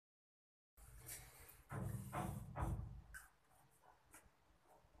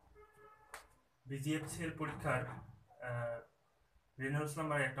বিজিএফসিএল পরীক্ষার Reynolds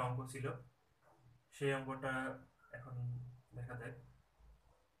number একটা অঙ্ক ছিল, সেই অঙ্কটা এখন দেখা যায়।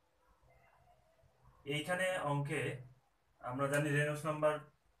 এইখানে অঙ্কে আমরা জানি রেনল্ডস নাম্বার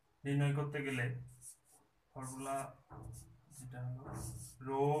নির্ণয় করতে গেলে ফর্মুলা যেটা হলো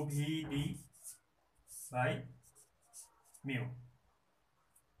rho V D by mu.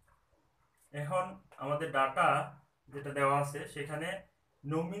 এখন আমাদের ডাটা যেটা দেওয়া আছে সেখানে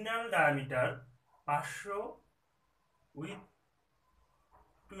nominal diameter 500 with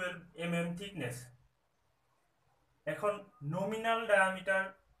 12 mm thickness. এখন নমিনাল ডায়ামিটার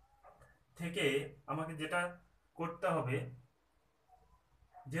থেকে আমাকে যেটা করতে হবে,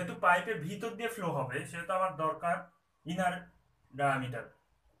 যেহেতু পাইপের ভিতর দিয়ে ফ্লো হবে সেহেতু আমার দরকার ইনার ডায়ামিটার।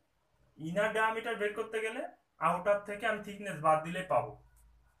 ইনার ডায়ামিটার বের করতে গেলে আউটার থেকে আমি থিকনেস বাদ দিলে পাবো।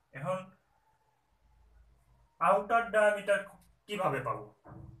 এখন আউটার ডায়ামিটার কিভাবে পাবো?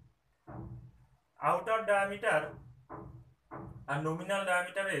 আউটার ডায়ামিটার আর নমিনাল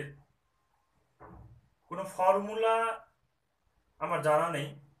ডায়ামিটারের কোনো ফর্মুলা আমার জানা নেই,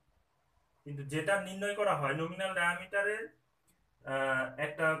 কিন্তু যেটা নির্ণয় করা হয় নমিনাল ডায়ামিটারের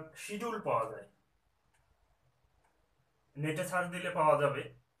একটা শিডিউল পাওয়া যায়, নেটে সার্চ দিলে পাওয়া যাবে।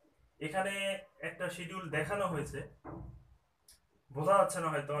 এখানে একটা শিডিউল দেখানো হয়েছে, বোঝা যাচ্ছে না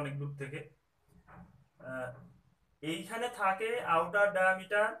হয়তো অনেক দূর থেকে। এইখানে থাকে আউটার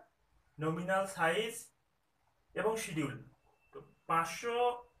ডায়ামিটার, নমিনাল সাইজ এবং শিডিউল। তো 500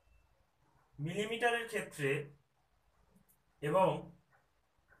 মিলিমিটারের ক্ষেত্রে এবং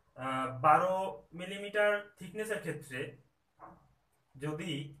 12 মিলিমিটার থিকনেসের ক্ষেত্রে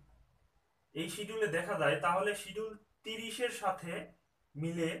যদি এই শিডিউলে দেখা যায় তাহলে শিডিউল 30-এর সাথে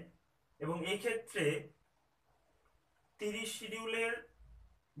মিলে, এবং এই ক্ষেত্রে 30 শিডিউলের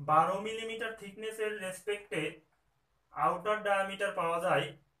 12 মিলিমিটার থিকনেসের রেসপেক্টে আউটার ডায়ামিটার পাওয়া যায়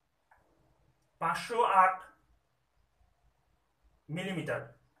 508 মিলিমিটার।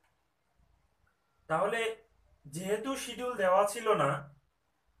 তাহলে যেহেতু শিডিউল দেওয়া ছিল না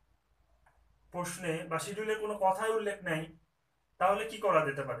প্রশ্নে, বা শিডিউলের কোনো কথাই উল্লেখ নেই, তাহলে কি করা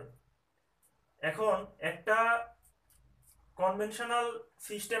যেতে পারে? এখন একটা কনভেনশনাল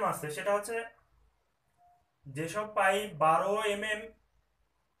সিস্টেম আছে, সেটা হচ্ছে যেসব পাইপ 12 mm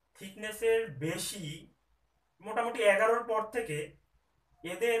থিকনেসের বেশি, মোটামুটি 11-র পর থেকে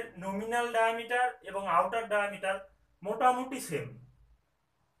এদের নমিনাল ডায়ামিটার এবং আউটার ডায়ামিটার মোটামুটি সেম।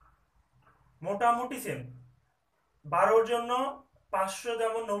 12-র জন্য 500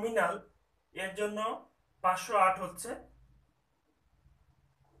 যেমন নমিনাল, এর জন্য 508 হচ্ছে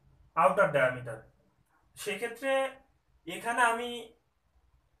আউটার ডায়ামিটার। সেক্ষেত্রে এখানে আমি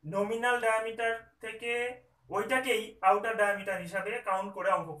নমিনাল ডায়ামিটার থেকে ওইটাকেই আউটার ডায়ামিটার হিসাবে কাউন্ট করে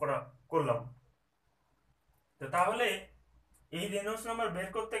অঙ্ক করলাম। তো তাহলে এই রেনল্ডস নাম্বার বের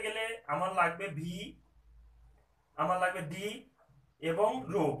করতে গেলে আমার লাগবে ভি, আমার লাগবে ডি এবং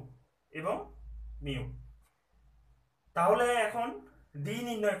রো এবং মিউ। তাহলে এখন ডি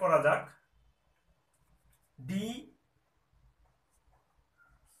নির্ণয় করা যাক। ডি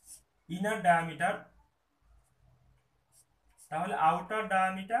ইনার ডায়ামিটার, তাহলে আউটার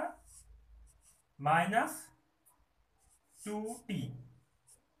ডায়ামিটার মাইনাস 2t।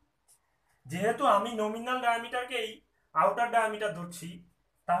 যেহেতু আমি নমিনাল ডায়ামিটারকেই আউটার ডায়ামিটার ধরছি,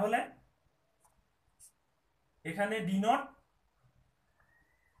 তাহলে এখানে ডি নট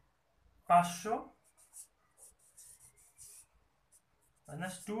 500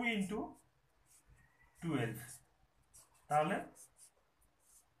 মাইনাস 2 ইন্টু 12, তাহলে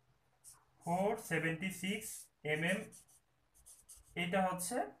 476 mm। এটা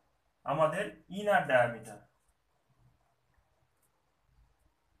হচ্ছে আমাদের ইনার ডায়ামিটার।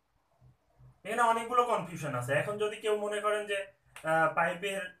 এখানে অনেকগুলো কনফিউশন আছে। এখন যদি কেউ মনে করেন যে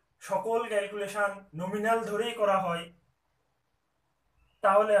পাইপের সকল ক্যালকুলেশন নমিনাল ধরেই করা হয়,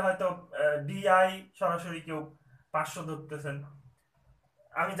 তাহলে হয়তো ডিআই সরাসরি কেউ 500 ধরতেছেন,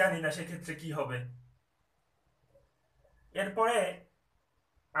 আমি জানি না সেক্ষেত্রে কি হবে। এরপরে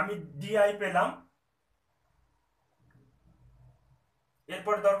আমি ডিআই পেলাম,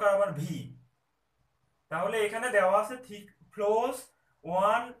 এরপরে দরকার আমার ভি। তাহলে এখানে দেওয়া আছে thick flows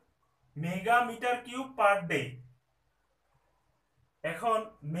 1 megameter cube per day. এখন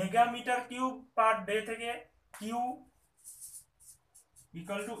মেগামিটার কিউব পার ডে থেকে Q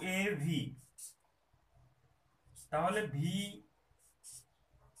equal to A V, তাহলে V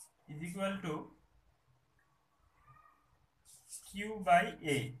is equal to Q by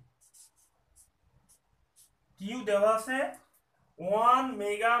A. Q দেওয়া আছে 1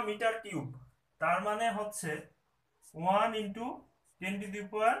 মেগামিটার কিউব, তার মানে হচ্ছে 1 into 10⁶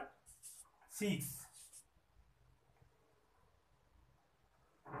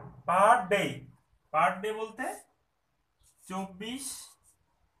 per day. Per day বলতে 24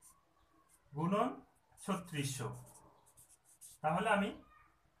 গুণন 3600, তাহলে আমি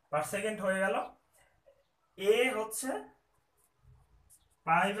পার সেকেন্ড হয়ে গেল। এ হচ্ছে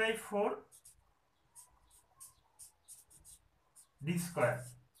π/4 ডি স্কোয়ার,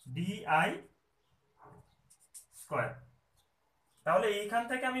 DI স্কোয়ার। তাহলে এইখান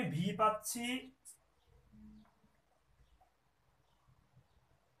থেকে আমি ভি পাচ্ছি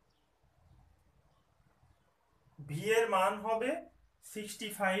ভি এর মান হবে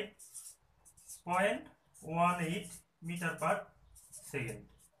 65.18 মিটার পার সেকেন্ড।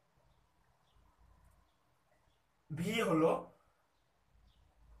 ভি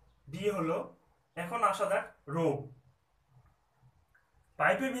হলো এখন আসা যাক রো।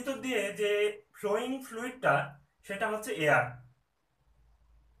 পাইপের ভিতর দিয়ে যে ফ্লোয়িং ফ্লুইডটা সেটা হচ্ছে এয়ার।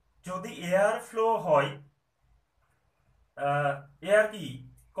 যদি এয়ার ফ্লো হয়, এয়ার কি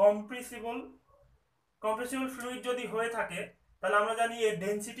কম্প্রেসিবল ফ্লুইড যদি হয়ে থাকে, তাহলে আমরা জানি এর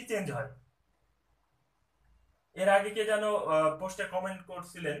ডেনসিটি চেঞ্জ হয়। এর আগে কে যেন পোস্টে কমেন্ট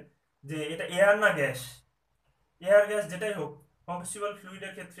করছিলেন যে এটা এয়ার না গ্যাস। এয়ার গ্যাস যেটাই হোক, কম্প্রেসিবল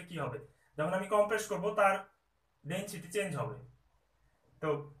ফ্লুইডের ক্ষেত্রে কি হবে, যখন আমি কম্প্রেস করব তার ডেনসিটি চেঞ্জ হবে। তো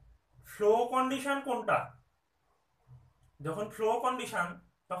ফ্লো কন্ডিশন কোনটা? যখন ফ্লো কন্ডিশন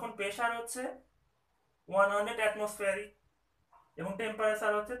তখন প্রেসার হচ্ছে 100 অ্যাটমসফিয়ারিক এবং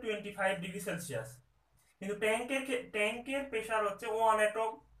টেম্পারেচার হচ্ছে 25 ডিগ্রি সেলসিয়াস। কিন্তু ট্যাঙ্কের প্রেসার হচ্ছে 1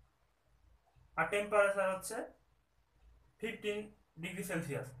 অ্যাটম আর টেম্পারেচার হচ্ছে 15 ডিগ্রি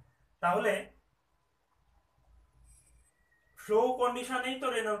সেলসিয়াস। তাহলে ফ্লো কন্ডিশনেই তো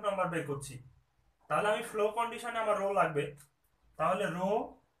রেনল্ডস নাম্বার বের করছি, তাহলে আমি ফ্লো কন্ডিশনে আমার রো লাগবে। তাহলে রো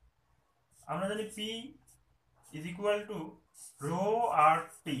আমরা জানি P is equal to rho আর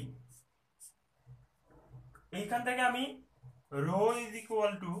টি। এইখান থেকে আমি rho is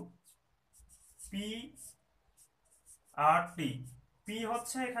equal to P R T. P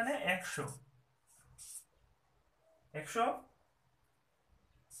হচ্ছে এখানে 100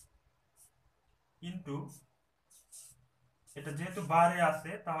 ইন্টু, এটা যেহেতু বারে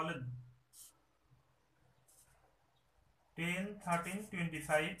আছে তাহলে 10, 13,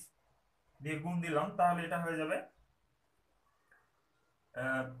 25 দিয়ে গুণ দিলাম, তাহলে এটা হয়ে যাবে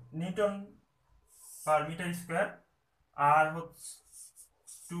নিউটন পার মিটার স্কোয়ার। আর হচ্ছে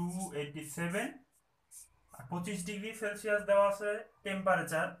 287 আর 25 ডিগ্রি সেলসিয়াস দেওয়া আছে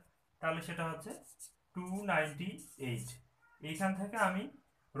টেম্পারেচার, তাহলে সেটা হচ্ছে 298। এইখান থেকে আমি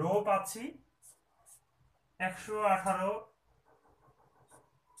রো পাচ্ছি 118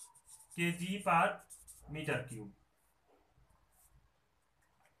 কেজি পার মিটার কিউব।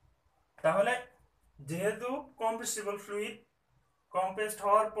 তাহলে যেহেতু কম্প্রেসিবল ফ্লুইড কম্প্রেসড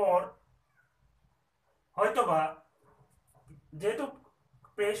হওয়ার পর হয়তোবা যেহেতু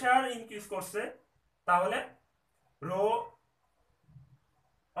প্রেসার ইনক্রিজ করছে, তাহলে রো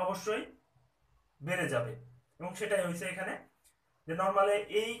অবশ্যই বেড়ে যাবে এবং সেটাই হয়েছে এখানে। যে নর্মালে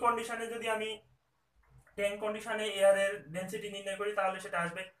এই কন্ডিশনে যদি আমি ট্যাঙ্ক কন্ডিশনে এয়ারের ডেনসিটি নির্ণয় করি, তাহলে সেটা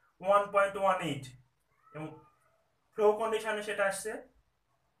আসবে 1.18 এবং ফ্লো কন্ডিশনে সেটা আসছে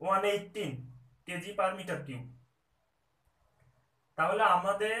 118 কেজি পার মিটার কিউব। তাহলে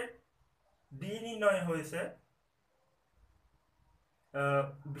আমাদের ডি নির্ণয় হয়েছে,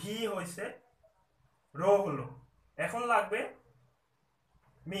 ভি হয়েছে, রো হলো। এখন লাগবে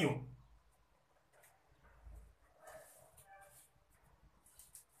মিউ।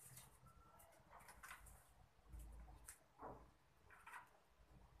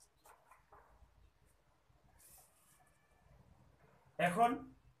 এখন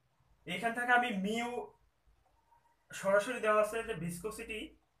এইখান থেকে আমি মিউ সরাসরি দেওয়া আছে যে ভিসকোসিটি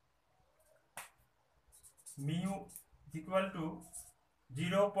মিউ ইকুয়াল টু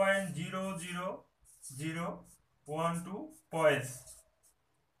 0.00012 পয়েজ।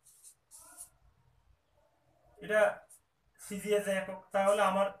 এটা সিজিএস একক, তাহলে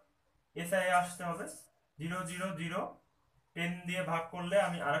আমার এসআই আসতে হবে 0.00010 দিয়ে ভাগ করলে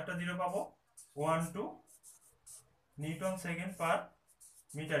আমি আরেকটা 0 পাবো, 12 Newton second per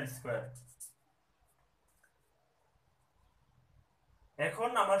metre square. এখন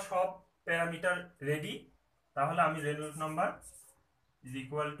আমার সব প্যারামিটার রেডি, তাহলে আমি Reynolds number is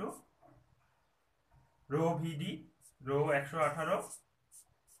equal to rho VD, rho 118,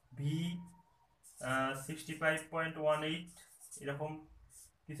 V 65.18 এরকম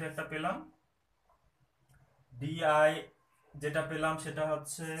কিছু একটা পেলাম। ডিআই যেটা পেলাম সেটা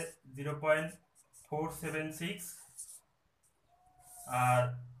হচ্ছে 0.476 আর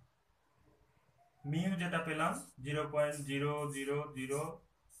মিউ যেটা পেলাম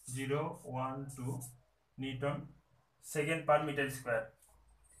 0.00012 Newton second per metre square.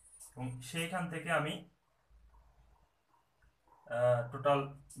 এবং সেইখান থেকে আমি টোটাল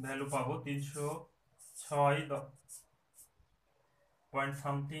ভ্যালু পাবো 306 পয়েন্ট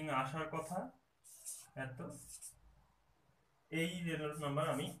সামথিং আসার কথা। এত এই রেনল্ডস নাম্বার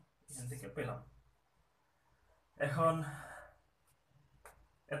আমি এখান থেকে পেলাম। এখন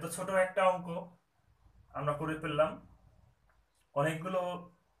এত ছোট একটা অঙ্ক আমরা করে ফেললাম। অনেকগুলো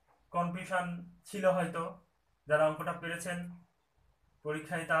কনফিউশন ছিল হয়তো, যারা অঙ্কটা পেরেছেন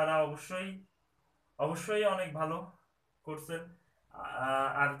পরীক্ষায় তারা অবশ্যই অবশ্যই অনেক ভালো করছেন।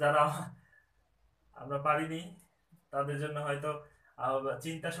 আর যারা আমরা পারিনি তাদের জন্য হয়তো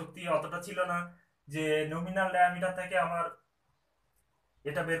চিন্তা শক্তি অতটা ছিল না যে নমিনাল ডায়ামিটার থেকে আমার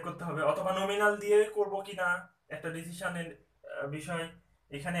এটা বের করতে হবে, অথবা নমিনাল দিয়ে করব কিনা একটা ডিসিশনের বিষয়।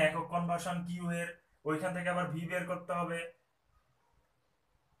 এখানে একক কনভার্সন কিউ এর, ওইখান থেকে আবার ভি বের করতে হবে।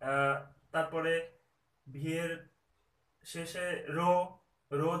 তারপরে ভি এর শেষে রো,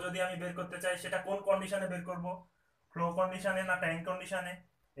 রো যদি আমি বের করতে চাই সেটা কোন কন্ডিশনে বের করব, ফ্লো কন্ডিশনে না ট্যাঙ্ক কন্ডিশনে,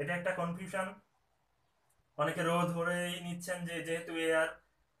 এটা একটা কনফিউশন। অনেকে রো ধরেই নিচ্ছেন যে যেহেতু এয়ার,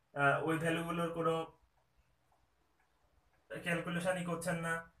 ওই ভ্যালুগুলোর কোনো ক্যালকুলেশনই করছেন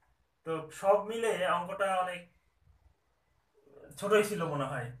না। তো সব মিলে অঙ্কটা অনেক ছোটই ছিল মনে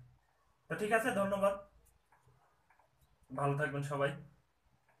হয়। তো ঠিক আছে, ধন্যবাদ, ভালো থাকবেন সবাই।